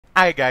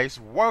Hi guys,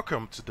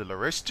 welcome to the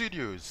Lore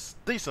Studios.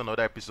 This is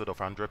another episode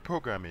of Android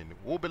Programming.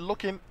 We'll be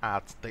looking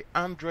at the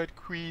Android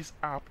quiz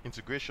app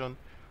integration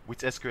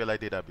with SQLite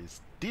database.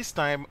 This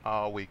time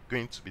we're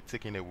going to be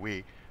taking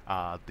away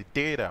the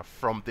data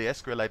from the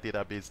SQLite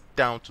database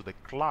down to the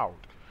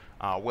cloud,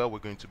 where we're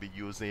going to be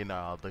using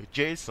the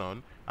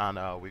JSON, and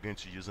we're going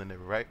to be using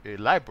a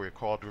library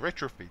called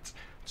Retrofit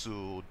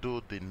to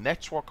do the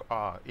network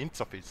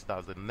interface,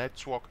 that's the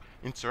network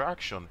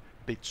interaction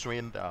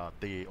between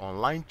the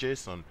online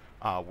JSON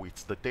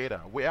with the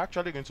data. We're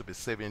actually going to be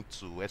saving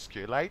to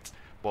SQLite,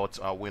 but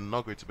we're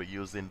not going to be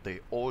using the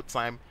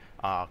old-time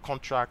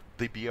contract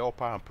DB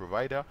helper and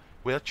provider.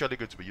 We're actually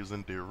going to be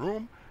using the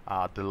room,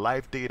 the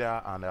live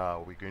data, and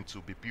we're going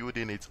to be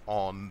building it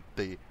on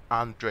the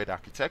Android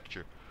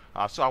architecture.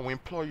 So I will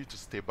implore you to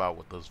stay by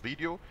with this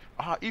video.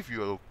 If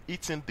you're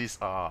eating this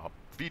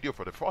video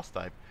for the first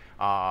time,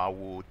 I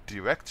will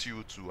direct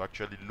you to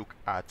actually look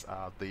at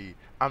the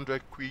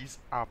Android quiz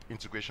app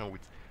integration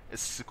with a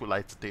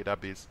SQLite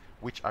database,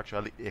 which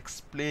actually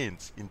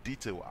explains in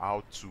detail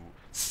how to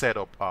set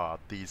up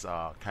these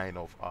kind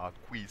of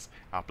quiz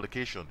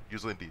application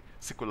using the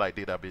SQLite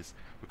database.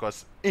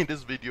 Because in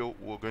this video,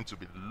 we're going to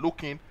be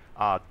looking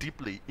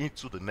deeply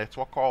into the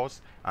network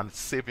calls and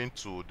saving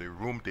to the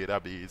room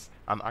database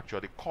and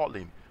actually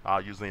calling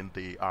using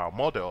the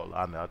model,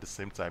 and at the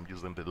same time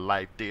using the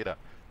live data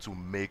to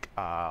make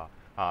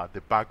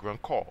the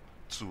background call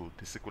to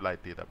the SQLite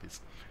database.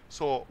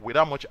 So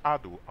without much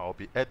ado, I'll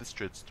be headed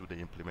straight to the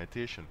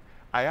implementation.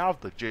 I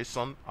have the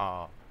JSON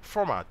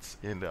format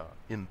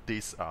in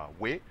this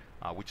way,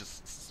 which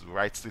is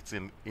right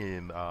sitting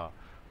in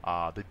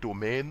the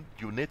domain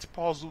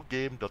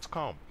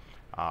unitpuzzlegame.com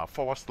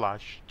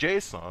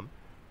 /JSON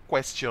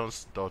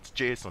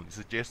questions.json. It's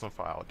a JSON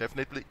file.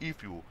 Definitely,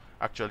 if you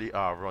actually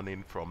are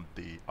running from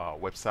the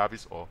web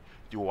service, or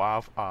you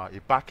have a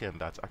backend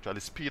that actually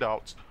spit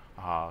out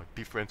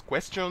different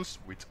questions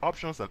with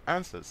options and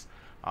answers,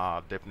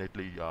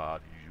 definitely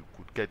you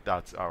could get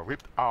that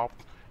ripped out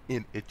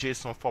in a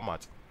JSON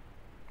format.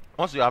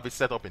 Once you have it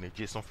set up in a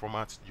JSON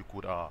format, you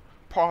could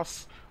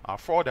parse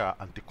further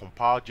and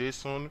decompile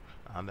JSON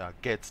and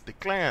get the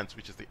client,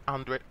 which is the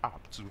Android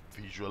app, to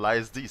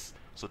visualize this.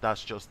 So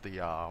that's just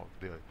the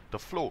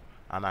flow,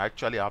 and I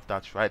actually have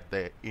that right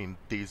there in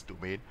this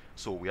domain.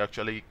 So we're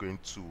actually going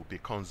to be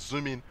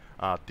consuming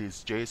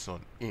this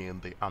JSON in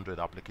the Android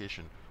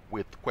application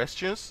with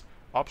questions,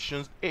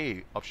 options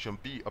A, option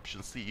B,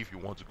 option C if you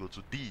want to go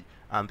to D,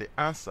 and the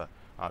answer.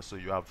 So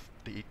you have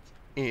the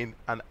in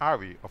an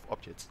array of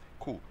objects.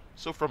 Cool.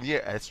 So from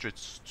here, I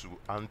straight to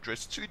Android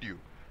Studio,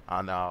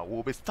 and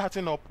we'll be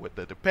starting up with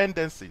the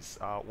dependencies.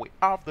 We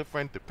have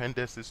different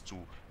dependencies to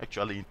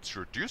actually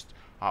introduce.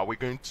 We're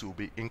going to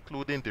be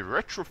including the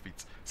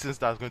Retrofit, since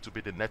that's going to be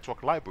the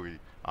network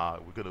library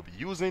we're going to be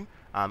using,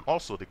 and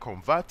also the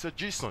converter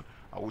JSON,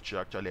 which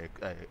actually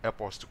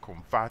help us to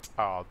convert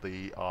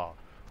the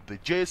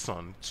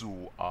JSON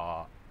to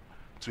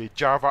a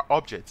Java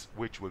object,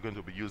 which we're going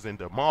to be using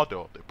the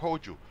model, the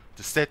Pojo,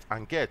 to set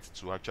and get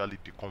to actually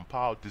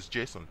decompile this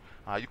JSON.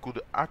 You could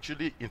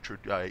actually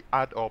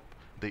add up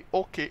the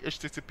OK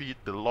HTTP,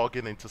 the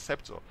login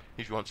interceptor,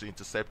 if you want to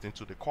intercept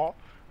into the call,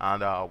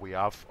 and we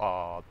have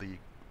the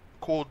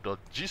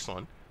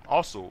code.json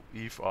also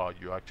if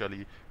you're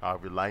actually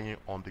relying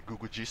on the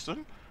Google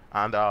JSON.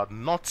 And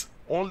not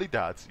only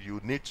that, you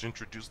need to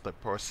introduce the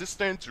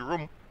persistent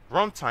room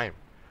runtime,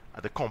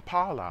 the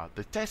compiler,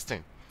 the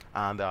testing,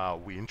 and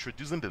we're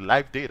introducing the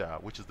live data,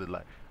 which is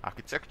the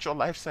architecture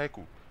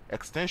lifecycle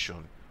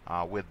extension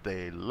with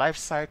the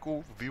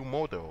lifecycle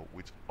Viewmodel,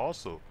 with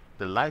also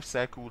the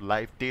lifecycle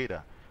live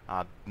data,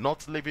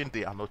 not leaving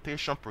the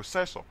annotation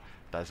processor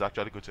that is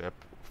actually going to help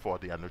for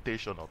the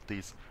annotation of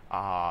this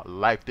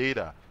live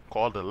data,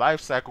 called the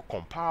lifecycle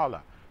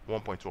compiler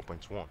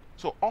 1.1.1.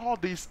 So all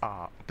these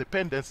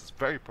dependencies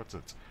very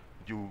important.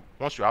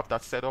 Once you have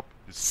that set up,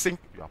 you sync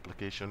your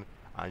application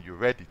and you're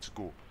ready to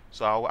go.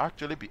 So I will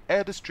actually be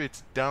headed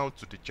straight down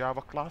to the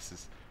Java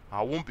classes.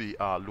 I won't be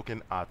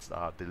looking at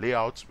the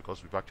layouts,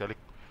 because we've actually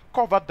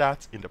covered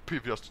that in the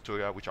previous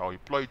tutorial, which I'll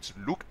employ you to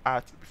look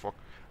at before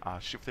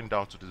shifting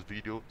down to this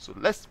video. So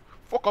let's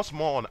focus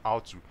more on how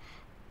to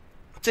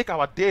take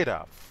our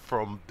data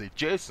from the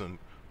JSON,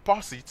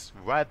 pass it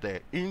right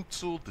there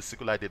into the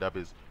SQLite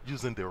database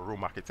using the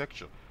room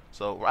architecture.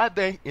 So right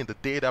there in the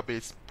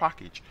database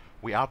package,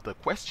 we have the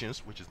questions,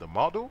 which is the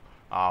model,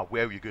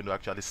 where we're going to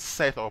actually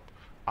set up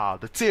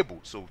the table.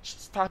 So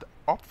start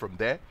up from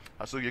there.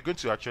 So you're going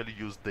to actually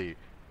use the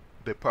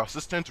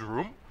persistent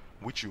room,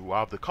 which you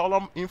have the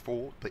column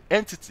info, the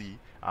entity.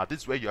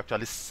 This is where you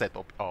actually set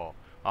up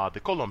the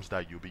columns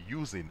that you'll be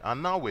using.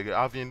 And now we're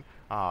having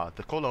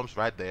the columns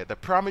right there, the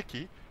primary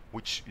key,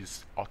 which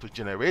is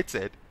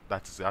auto-generated,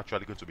 that is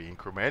actually going to be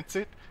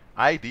incremented,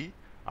 ID,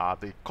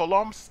 the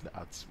columns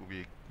that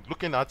we're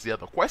looking at here,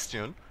 the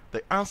question,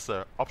 the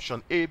answer,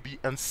 option A, B,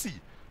 and C.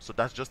 So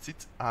that's just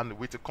it, and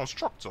with a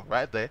constructor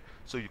right there.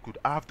 So you could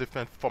have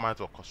different formats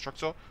of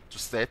constructor to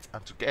set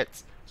and to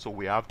get. So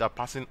we have that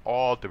passing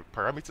all the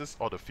parameters,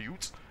 all the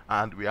fields,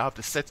 and we have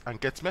the set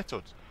and get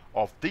methods.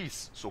 of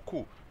this. So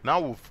cool. Now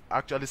we've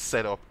actually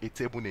set up a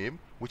table name,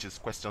 which is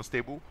questions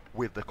table,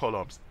 with the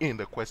columns in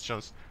the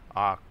questions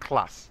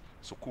class.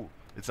 So cool.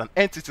 It's an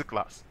entity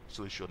class,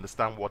 so you should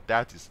understand what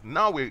that is.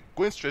 Now we're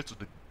going straight to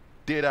the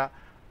data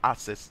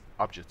access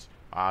object,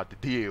 the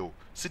DAO.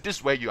 See, this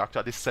is where you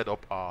actually set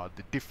up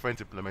the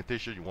different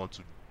implementation you want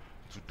to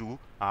do,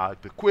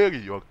 the query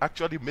you're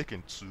actually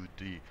making to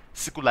the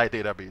SQLite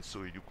database.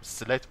 So you could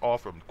select all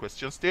from the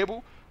questions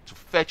table to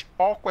fetch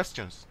all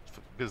questions.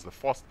 This is the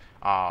first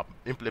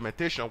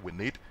implementation we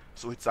need.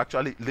 So it's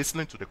actually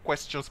listening to the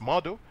questions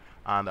model,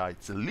 and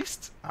it's a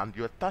list, and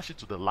you attach it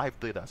to the live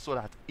data, so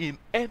that in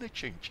any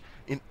change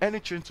to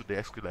the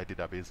SQLite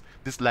database,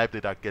 this live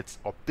data gets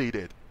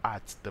updated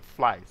at the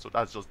fly. So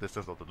that's just the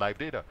sense of the live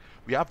data.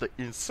 We have the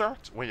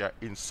insert when you're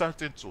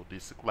inserting to the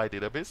SQLite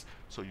database.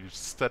 So you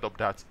set up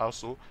that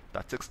also,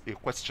 that takes a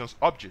questions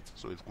object.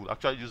 So it could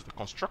actually use the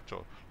constructor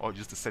or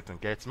use the set and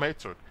get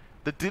method.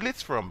 The delete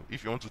from,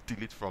 if you want to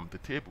delete from the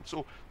table.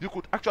 So you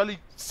could actually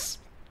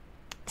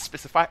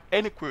specify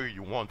any query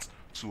you want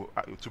to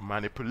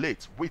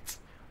manipulate with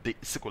the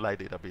SQLite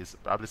database.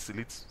 Probably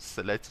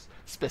select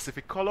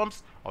specific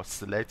columns, or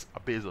select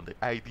based on the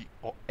ID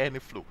or any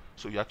flow.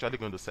 So you're actually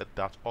going to set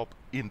that up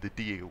in the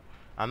DAO.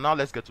 And now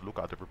let's get to look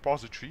at the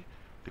repository.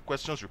 The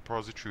questions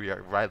repository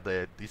right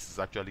there. This is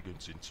actually going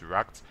to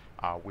interact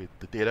with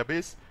the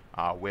database,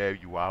 where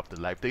you have the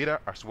live data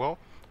as well,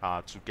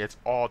 to get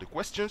all the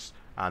questions,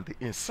 and the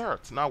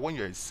insert. Now when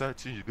you're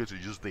inserting, you're going to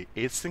use the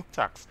async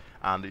tags,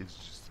 and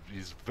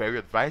it's very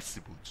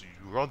advisable to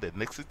run the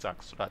next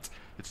tags, so that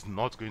it's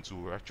not going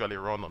to actually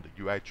run on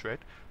the UI thread,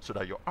 so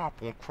that your app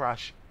won't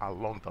crash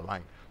along the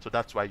line. So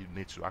that's why you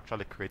need to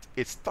actually create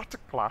a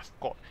static class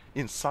called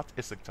insert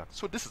async tag.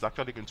 So this is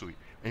actually going to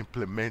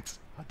implement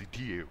the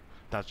DAO.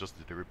 That's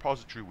just the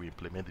repository we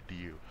implement the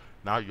DAO.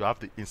 Now you have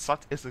the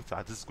insert async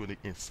tag. This is going to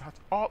insert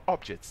all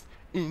objects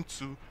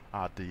into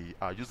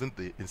using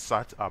the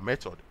insert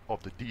method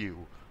of the DAO,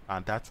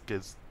 and that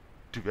gets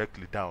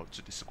directly down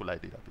to the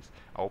SQLite database.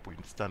 I hope you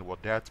understand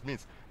what that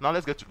means. Now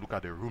let's get to look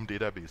at the room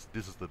database.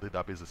 This is the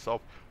database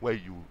itself, where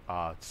you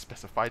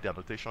specify the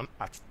annotation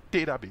at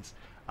database,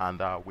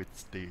 and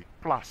with the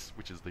class,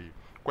 which is the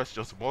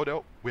questions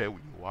model, where you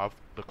have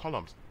the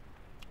columns,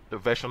 the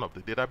version of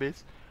the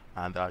database,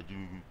 and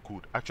you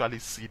could actually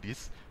see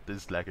this.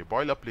 This is like a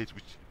boilerplate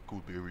which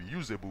could be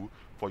reusable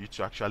for you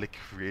to actually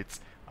create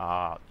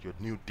your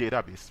new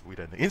database with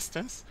an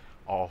instance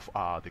of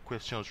the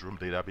questions room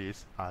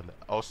database, and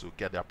also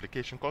get the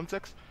application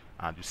context,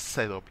 and you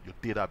set up your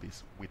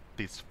database with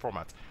this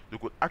format. You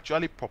could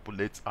actually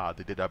populate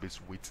the database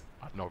with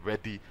an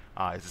already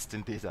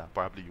existing data.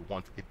 Probably you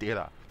want a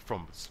data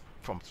from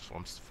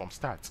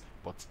start,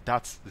 but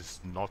that is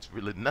not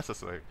really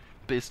necessary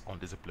based on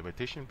this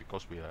implementation,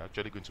 because we are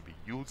actually going to be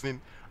using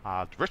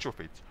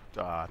Retrofit,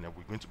 and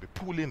we're going to be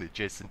pulling the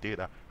JSON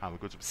data, and we're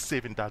going to be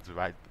saving that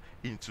right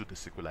into the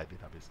SQLite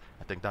database.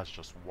 I think that's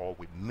just what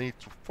we need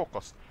to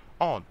focus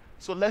on.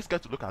 So let's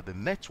get to look at the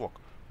network,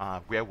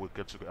 where we'll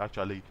get to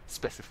actually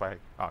specify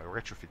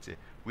Retrofit here.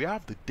 We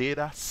have the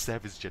data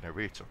service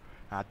generator.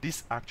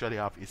 This actually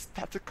have a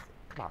static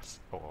class,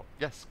 or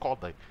yes,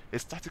 called a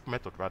static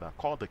method rather,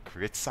 called the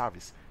create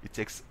service. It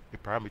takes a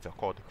parameter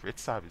called the create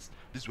service.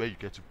 This is where you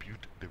get to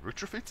build the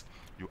Retrofit.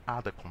 You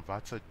add a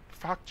converter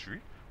factory,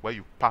 where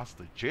you pass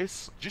the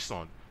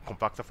JSON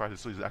converter factory.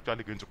 So it's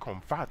actually going to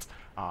convert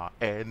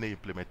any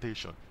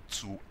implementation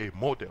to a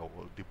model,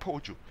 or the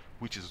POJO,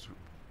 which is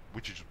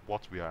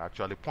what we are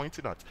actually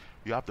pointing at.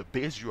 You have the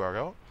base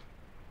URL,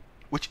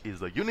 which is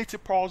the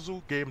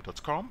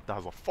unitypuzzlegame.com.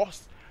 That's the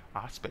first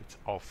aspect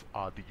of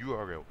the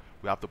URL.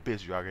 We have the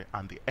base URL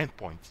and the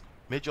endpoint.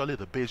 Majorly,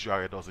 the base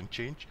URL doesn't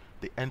change.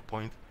 The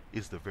endpoint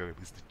is the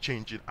variable, is the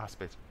changing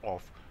aspect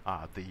of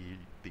the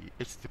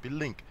HTTP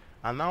link.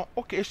 And now,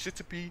 okay,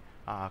 HTTP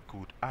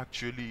could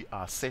actually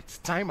set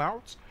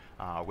timeout,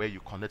 where you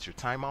connect your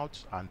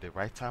timeout and the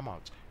right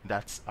timeout.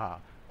 That's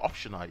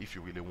optional if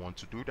you really want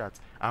to do that.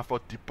 And for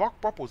debug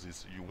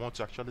purposes, you want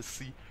to actually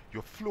see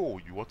your flow.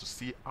 You want to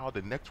see how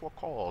the network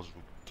calls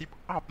will keep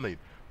happening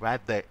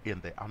right there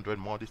in the Android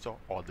monitor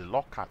or the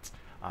logcat.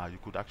 You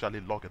could actually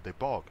log a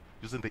debug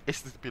using the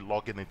HTTP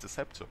login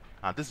interceptor,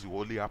 and this will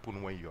only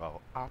happen when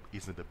your app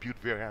is in the build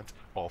variant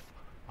of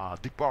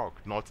debug,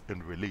 not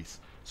in release.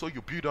 So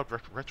you build up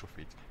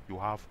Retrofit, you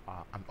have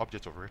an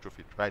object of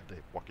Retrofit right there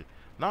working.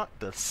 Now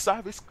the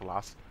service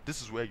class,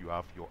 this is where you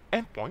have your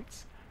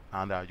endpoints,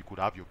 and you could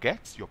have your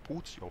get, your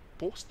put, your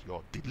post,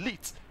 your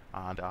delete,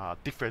 and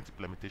different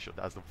implementation.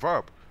 That's the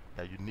verb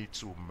that you need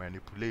to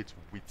manipulate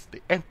with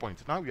the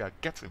endpoint. Now we're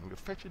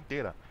fetching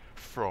data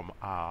from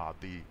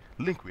the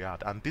link we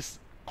had, and this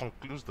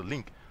concludes the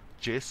link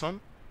JSON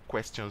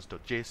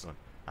questions.json.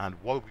 And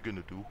what we're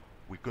going to do,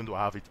 we're going to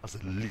have it as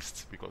a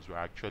list, because we're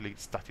actually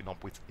starting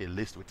up with a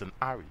list with an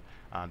array,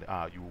 and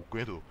you're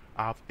going to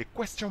have a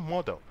question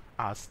model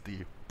as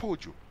the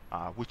POJO,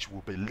 which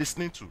we'll be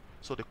listening to.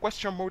 So the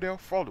question model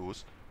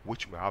follows,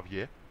 which we have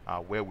here,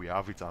 where we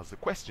have it as the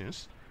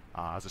questions,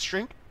 as a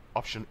string,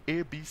 option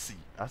A, B, C,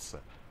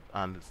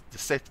 and the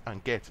set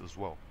and get as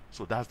well.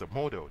 So that's the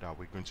model that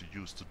we're going to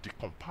use to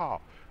decompile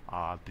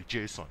the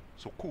JSON.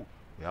 So cool,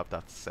 we have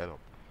that set up.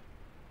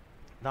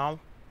 Now,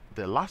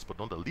 the last but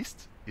not the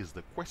least is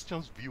the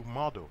questions view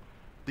model.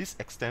 This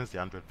extends the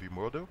Android view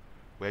model,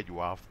 where you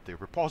have the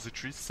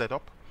repository set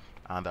up,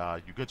 and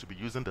you're going to be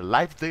using the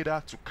live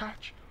data to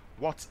catch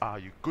what are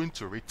you going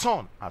to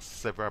return as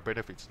several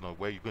benefits. Now,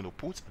 where you're going to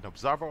put an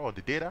observer on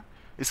the data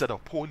instead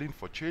of polling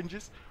for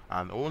changes,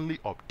 and only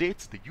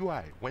update the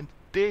UI when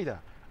data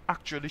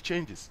actually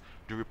changes.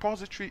 The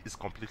repository is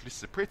completely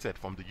separated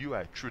from the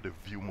UI through the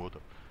view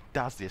model.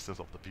 That's the essence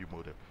of the view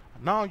model.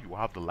 And now you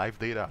have the live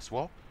data as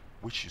well,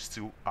 which you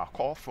still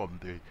call from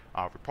the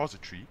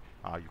repository.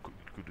 You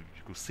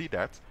could see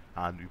that,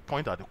 and you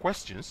point at the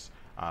questions.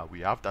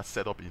 We have that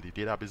set up in the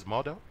database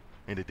model,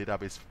 in the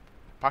database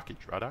package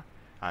rather,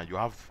 and you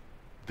have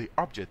the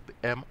object,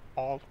 the M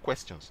all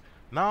questions.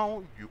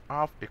 Now you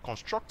have a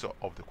constructor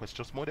of the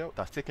questions model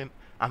that's taken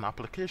an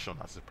application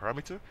as a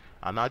parameter,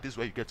 and now this is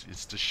where you get to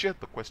instantiate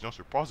the questions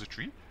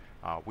repository,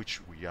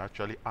 which we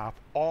actually have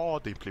all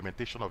the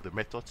implementation of the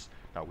methods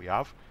that we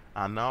have,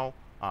 and now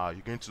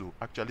you're going to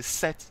actually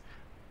set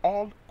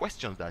all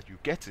questions that you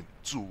get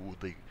into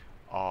the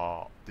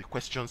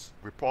questions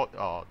report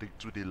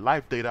to the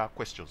live data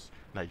questions.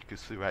 Now you can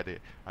see right there,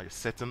 you're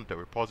setting the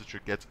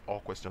repository get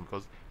all questions,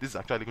 because this is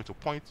actually going to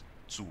point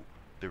to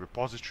the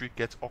repository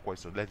get all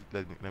questions. Let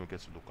me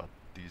get to look at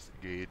this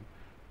again.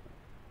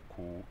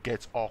 Cool,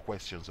 get all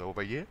questions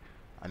over here,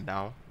 and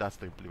now that's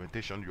the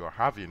implementation you are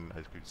having.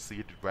 As you can see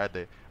it right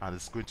there, and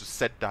it's going to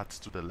set that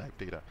to the live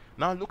data.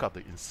 Now look at the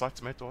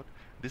insert method.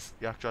 This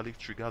actually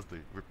triggers the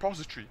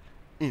repository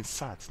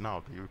insert.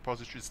 Now the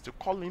repository is still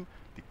calling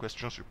the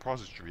questions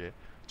repository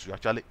to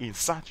actually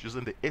insert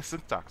using the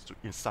syntax to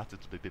insert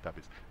it to the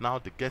database. Now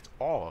the get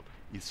all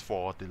is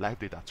for the live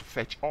data to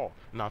fetch all.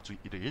 Now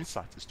the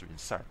insert is to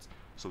insert.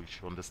 So you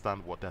should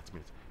understand what that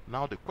means.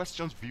 Now the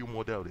questions view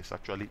model is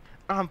actually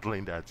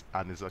handling that,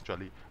 and is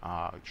actually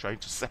trying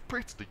to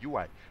separate the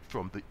UI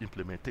from the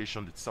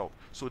implementation itself,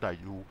 so that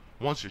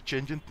once you're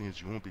changing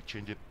things, you won't be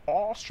changing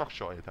all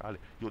structure entirely.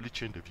 You only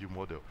change the view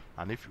model,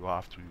 and if you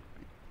have to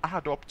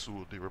add up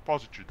to the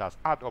repository, that's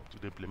add up to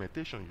the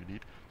implementation you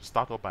need to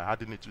start up by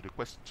adding it to the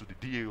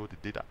DAO, the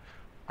data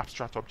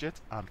abstract object,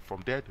 and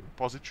from there the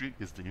repository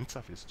is the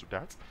interface to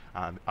that,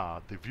 and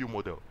the view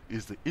model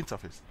is the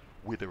interface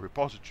with the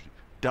repository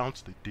down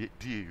to the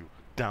DAO,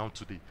 down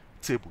to the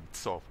table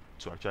itself,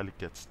 to actually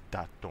get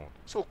that done.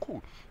 So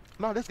cool.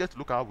 Now let's get to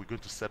look at how we're going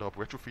to set up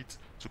Retrofit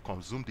to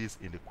consume this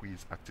in the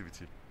quiz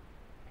activity.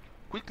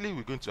 Quickly,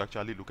 we're going to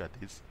actually look at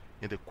this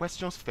in the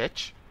questions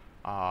fetch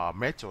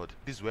method.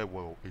 This is where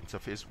we'll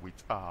interface with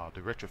the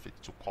Retrofit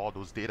to call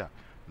those data.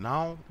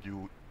 Now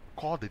you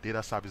call the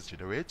data service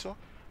generator,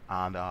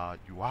 and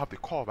you have the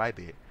call right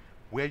there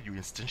where you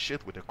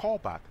instantiate with a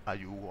callback,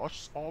 and you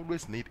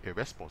always need a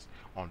response.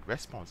 On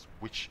response,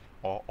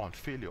 or on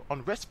failure.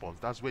 On response,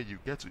 that's where you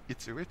get to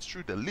iterate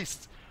through the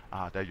list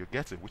that you're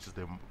getting, which is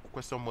the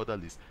question model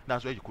list.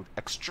 That's where you could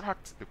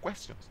extract the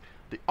questions,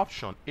 the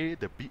option A,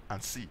 the B,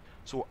 and C.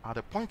 So at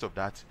the point of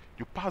that,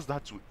 you pass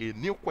that to a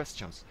new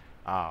questions,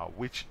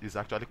 which is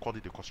actually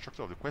called the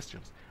constructor of the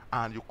questions,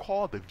 and you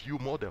call the view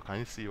model, can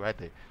you see right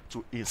there,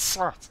 to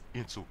insert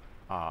into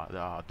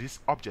this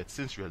object,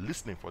 since you're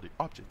listening for the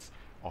objects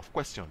of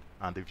question,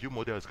 and the view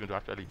model is going to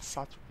actually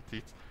insert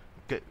with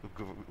it,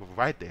 go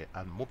right there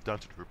and move down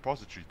to the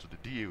repository, to the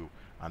DAO,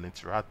 and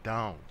interact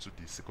down to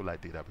the SQLite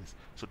database.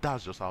 So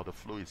that's just how the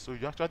flow is. So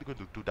you're actually going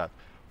to do that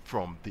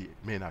from the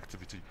main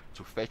activity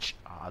to fetch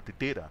the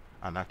data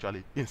and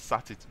actually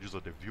insert it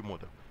using the view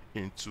model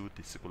into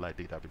the SQLite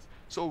database.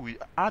 So we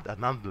add an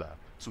handler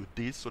to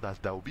this so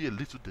that there will be a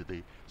little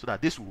delay, so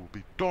that this will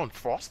be done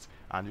first,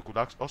 and you could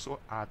also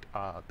add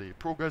the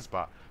progress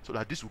bar so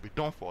that this will be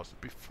done first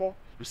before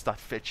you start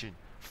fetching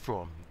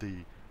from the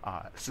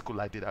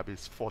SQLite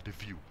database for the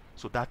view.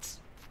 So that's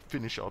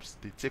finish ups,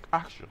 they take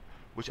action,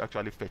 which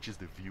actually fetches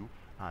the view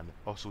and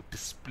also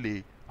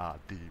display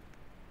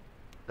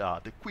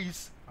the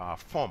quiz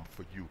form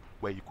for you,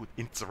 where you could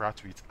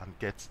interact with and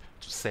get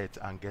to set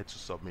and get to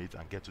submit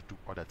and get to do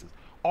other things.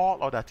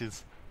 All other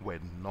things were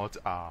not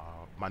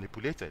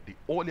manipulated. The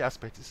only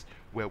aspect is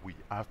where we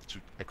have to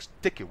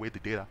take away the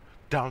data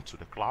down to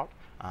the cloud,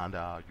 and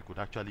you could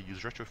actually use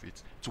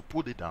Retrofit to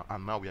put it down.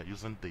 And now we are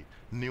using the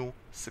new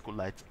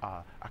SQLite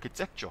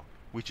architecture,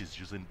 which is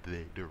using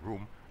the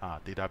room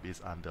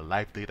database and the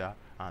live data,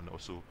 and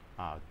also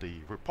the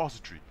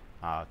repository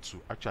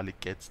to actually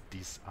get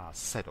this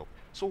set up.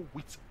 So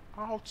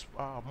without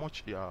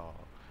much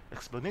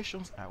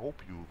explanations, I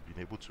hope you've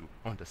been able to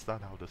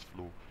understand how this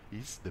flow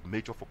is. The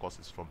major focus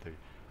is from the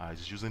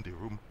is using the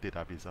room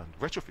database and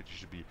Retrofit.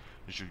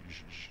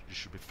 You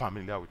should be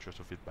familiar with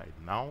Retrofit by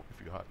now.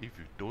 If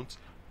you don't,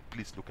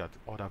 please look at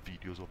other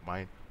videos of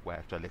mine where I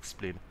actually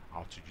explain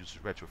how to use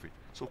Retrofit.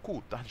 So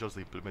cool, that's just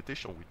the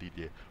implementation we did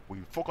here. We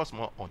focus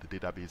more on the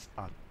database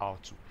and how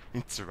to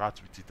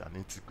interact with it and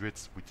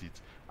integrate with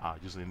it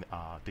using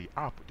the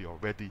app, the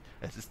already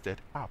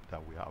existed app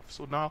that we have.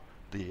 So now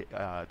the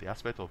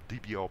aspect of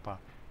DB helper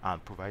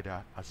and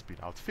provider has been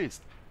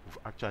outfaced. we've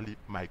actually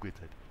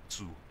migrated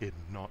to a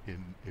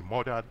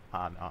modern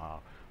and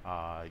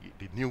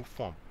the new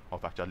form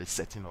of actually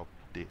setting up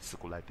the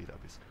SQLite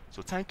database.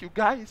 So thank you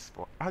guys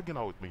for hanging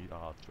out with me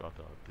throughout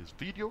this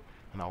video,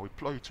 and I'll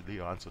employ you today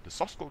to answer the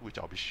source code, which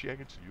I'll be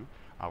sharing to you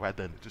right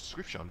there in the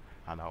description,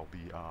 and I'll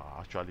be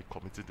actually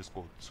committing this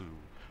code to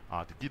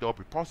the GitHub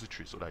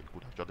repository so that you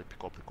could actually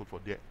pick up the code from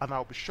there, and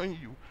I'll be showing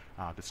you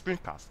the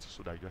screencast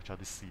so that you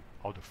actually see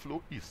how the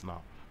flow is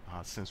now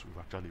since we've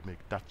actually made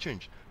that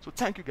change. So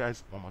thank you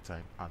guys one more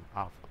time, and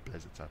have a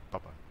pleasant time. Bye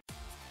bye.